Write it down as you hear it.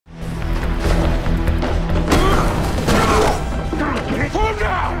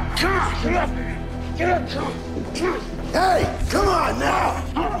Hey, come on now!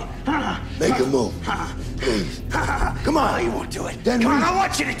 Make a move, please. Come on. No, you won't do it. Then come on, reach, I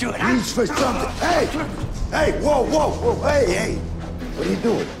want you to do it. Reach for something. Hey! Hey, whoa, whoa, whoa, hey! What are you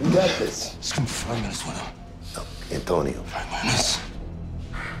doing? We got this. It's gonna be 5 minutes, Widow. No, Antonio. 5 minutes.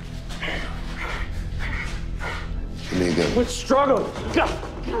 Give me a gun. Quit struggling. Go.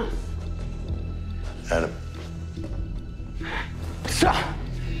 Adam.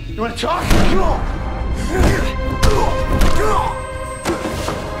 You want to talk? Come on.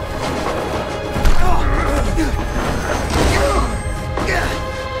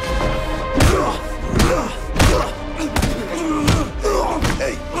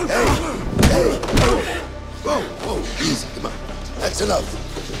 Hey! Whoa, easy, come on. That's enough.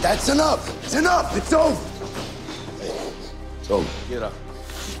 That's enough. It's enough. It's over. It's over. Get up.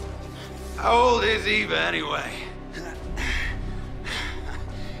 How old is Eva anyway?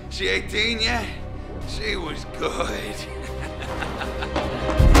 She 18 yet? She was good.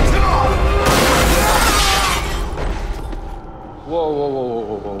 Whoa.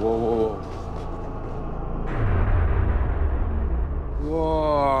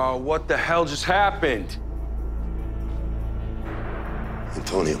 Whoa, what the hell just happened?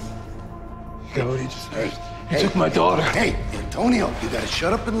 Antonio. You know what he just heard? He took my daughter. Hey, Antonio, you gotta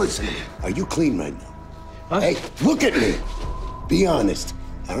shut up and listen to me. Are you clean right now? Huh? Hey, look at me. Be honest.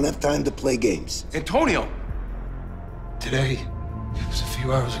 I don't have time to play games. Antonio! Today, it was a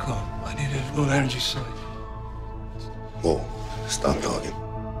few hours ago. I needed a little energy, so Whoa, stop talking.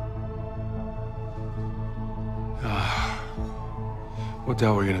 What the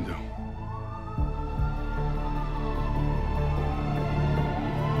hell are we gonna do?